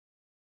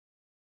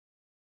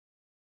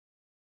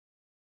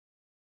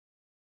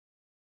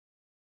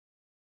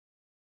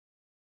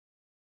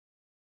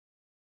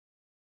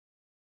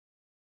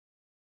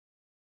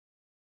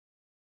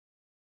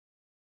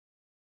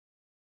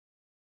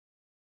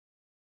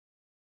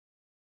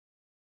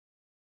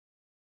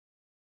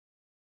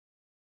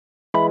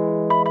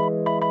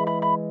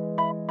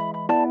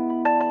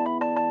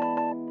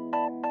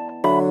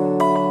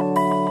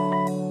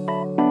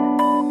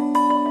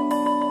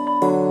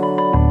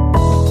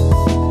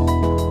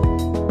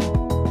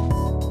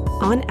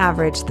On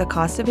average, the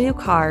cost of a new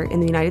car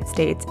in the United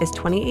States is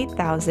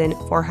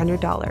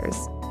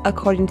 $28,400,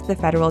 according to the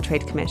Federal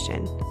Trade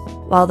Commission,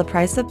 while the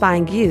price of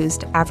buying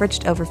used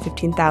averaged over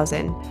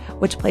 $15,000,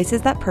 which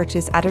places that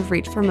purchase out of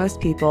reach for most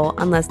people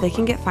unless they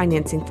can get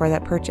financing for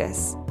that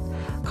purchase.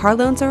 Car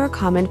loans are a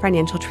common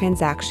financial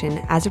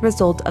transaction as a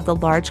result of the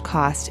large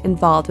cost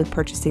involved with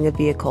purchasing a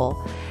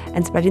vehicle,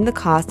 and spreading the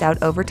cost out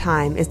over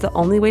time is the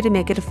only way to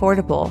make it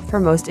affordable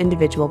for most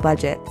individual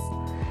budgets.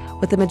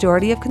 With the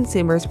majority of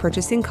consumers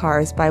purchasing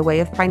cars by way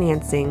of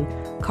financing,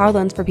 car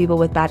loans for people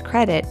with bad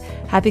credit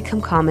have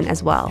become common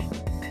as well.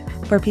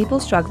 For people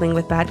struggling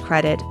with bad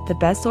credit, the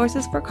best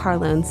sources for car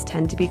loans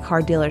tend to be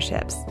car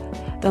dealerships.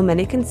 Though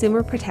many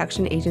consumer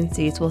protection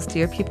agencies will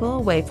steer people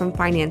away from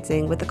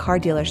financing with a car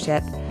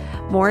dealership,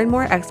 more and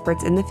more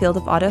experts in the field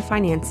of auto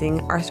financing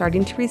are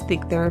starting to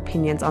rethink their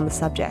opinions on the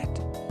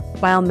subject.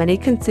 While many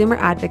consumer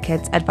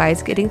advocates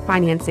advise getting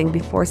financing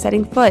before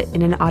setting foot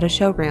in an auto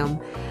showroom,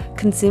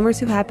 consumers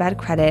who have bad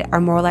credit are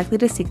more likely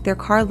to seek their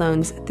car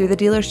loans through the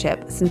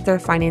dealership since their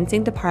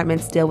financing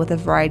departments deal with a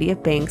variety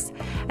of banks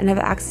and have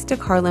access to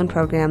car loan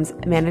programs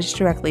managed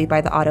directly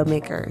by the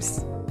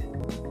automakers.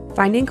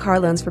 Finding car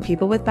loans for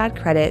people with bad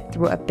credit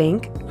through a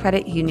bank,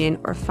 credit union,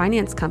 or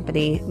finance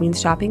company means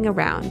shopping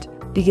around.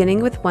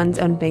 Beginning with one's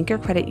own bank or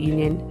credit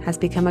union has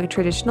become a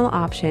traditional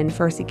option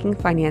for seeking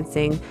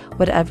financing,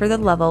 whatever the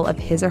level of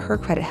his or her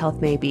credit health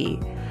may be.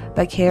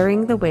 But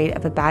carrying the weight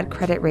of a bad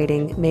credit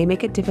rating may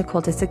make it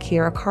difficult to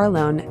secure a car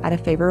loan at a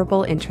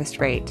favorable interest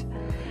rate.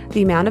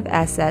 The amount of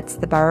assets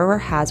the borrower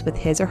has with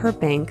his or her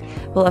bank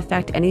will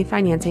affect any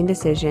financing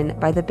decision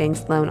by the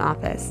bank's loan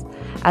office,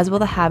 as will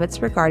the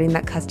habits regarding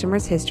that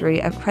customer's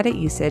history of credit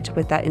usage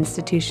with that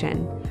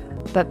institution.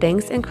 But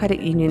banks and credit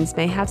unions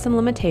may have some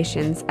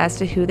limitations as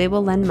to who they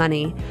will lend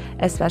money,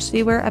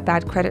 especially where a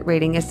bad credit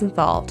rating is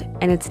involved,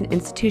 and it's an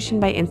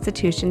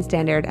institution-by-institution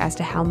standard as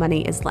to how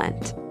money is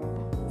lent.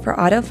 For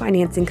auto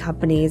financing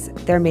companies,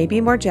 there may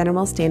be more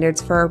general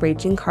standards for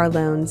arranging car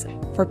loans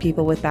for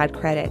people with bad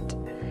credit.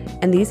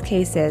 In these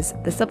cases,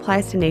 this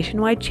applies to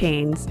nationwide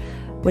chains,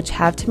 which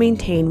have to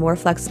maintain more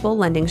flexible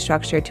lending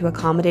structure to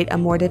accommodate a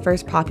more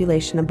diverse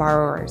population of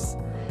borrowers.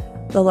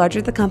 The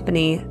larger the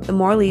company, the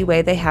more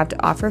leeway they have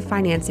to offer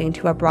financing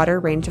to a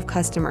broader range of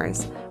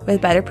customers,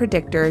 with better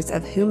predictors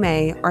of who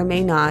may or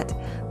may not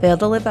fail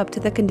to live up to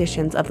the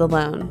conditions of the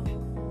loan.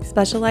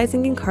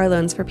 Specializing in car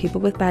loans for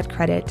people with bad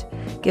credit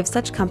gives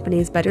such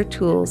companies better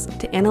tools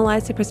to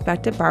analyze the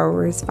prospective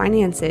borrower's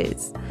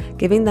finances,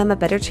 giving them a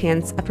better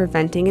chance of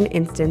preventing an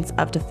instance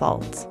of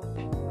default.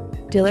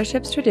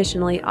 Dealerships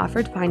traditionally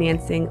offered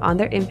financing on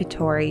their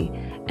inventory,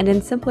 and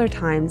in simpler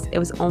times, it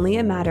was only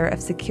a matter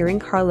of securing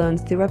car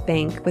loans through a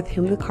bank with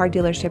whom the car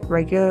dealership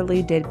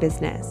regularly did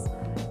business.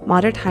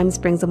 Modern times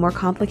brings a more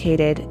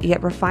complicated,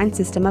 yet refined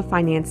system of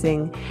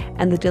financing,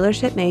 and the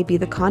dealership may be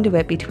the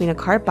conduit between a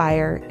car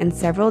buyer and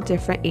several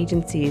different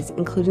agencies,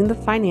 including the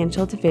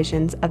financial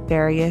divisions of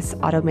various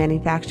auto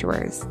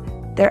manufacturers.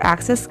 Their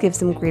access gives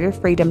them greater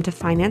freedom to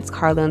finance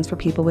car loans for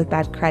people with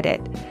bad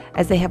credit,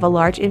 as they have a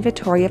large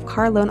inventory of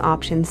car loan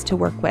options to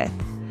work with.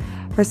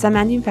 For some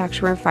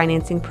manufacturer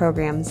financing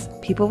programs,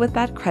 people with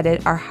bad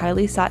credit are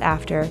highly sought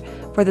after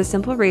for the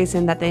simple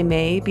reason that they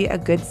may be a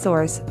good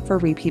source for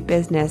repeat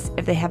business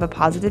if they have a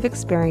positive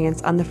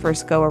experience on the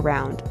first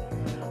go-around.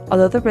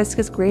 Although the risk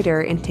is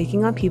greater in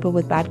taking on people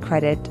with bad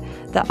credit,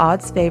 the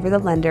odds favor the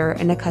lender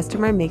and a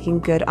customer making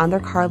good on their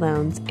car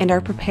loans and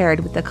are prepared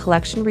with the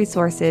collection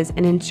resources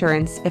and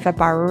insurance if a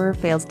borrower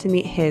fails to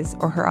meet his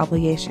or her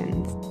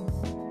obligations.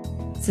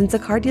 Since a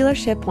car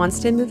dealership wants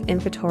to move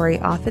inventory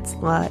off its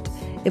lot,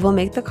 it will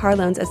make the car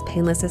loans as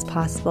painless as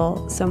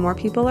possible so more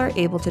people are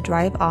able to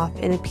drive off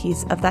in a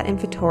piece of that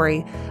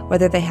inventory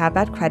whether they have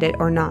bad credit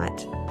or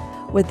not.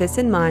 With this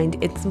in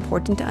mind, it's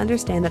important to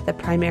understand that the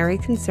primary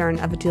concern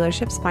of a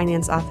dealership's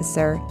finance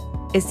officer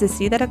is to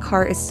see that a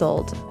car is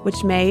sold,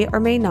 which may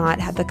or may not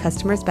have the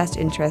customer's best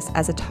interests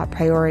as a top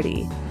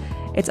priority.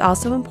 It's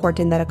also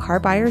important that a car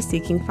buyer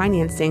seeking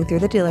financing through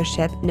the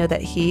dealership know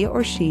that he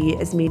or she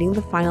is meeting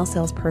the final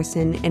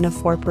salesperson in a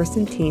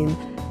 4-person team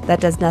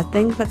that does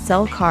nothing but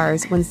sell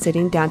cars when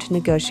sitting down to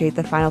negotiate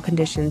the final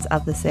conditions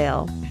of the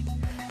sale.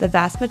 The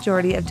vast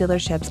majority of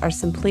dealerships are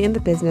simply in the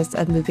business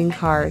of moving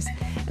cars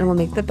and will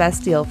make the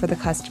best deal for the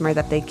customer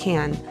that they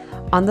can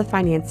on the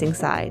financing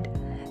side.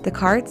 The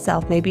car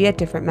itself may be a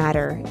different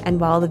matter, and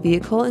while the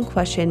vehicle in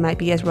question might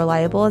be as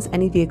reliable as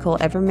any vehicle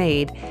ever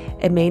made,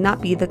 it may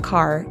not be the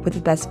car with the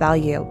best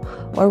value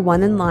or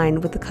one in line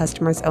with the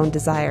customer's own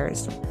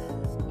desires.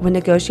 When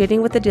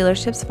negotiating with the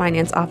dealership's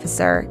finance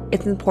officer,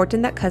 it's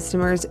important that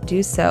customers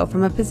do so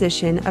from a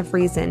position of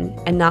reason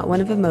and not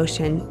one of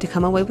emotion to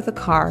come away with a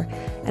car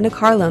and a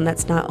car loan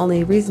that's not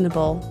only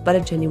reasonable, but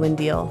a genuine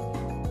deal.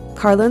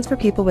 Car loans for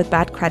people with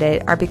bad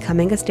credit are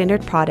becoming a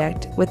standard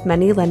product with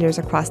many lenders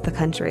across the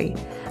country,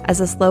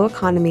 as a slow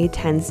economy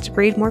tends to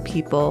breed more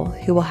people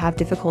who will have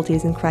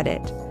difficulties in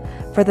credit.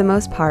 For the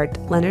most part,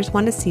 lenders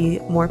want to see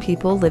more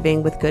people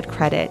living with good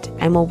credit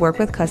and will work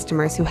with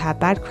customers who have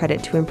bad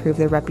credit to improve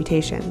their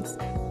reputations.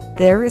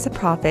 There is a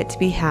profit to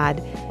be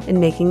had in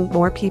making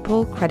more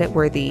people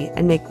creditworthy,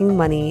 and making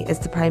money is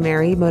the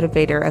primary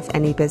motivator of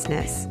any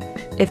business.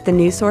 If the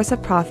new source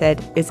of profit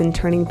is in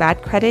turning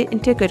bad credit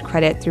into good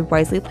credit through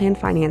wisely planned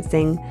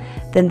financing,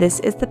 then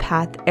this is the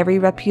path every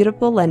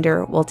reputable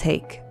lender will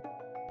take.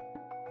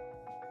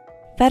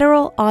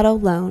 Federal Auto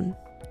Loan.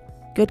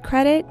 Good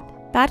credit,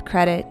 bad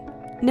credit,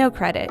 no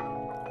credit,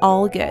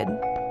 all good.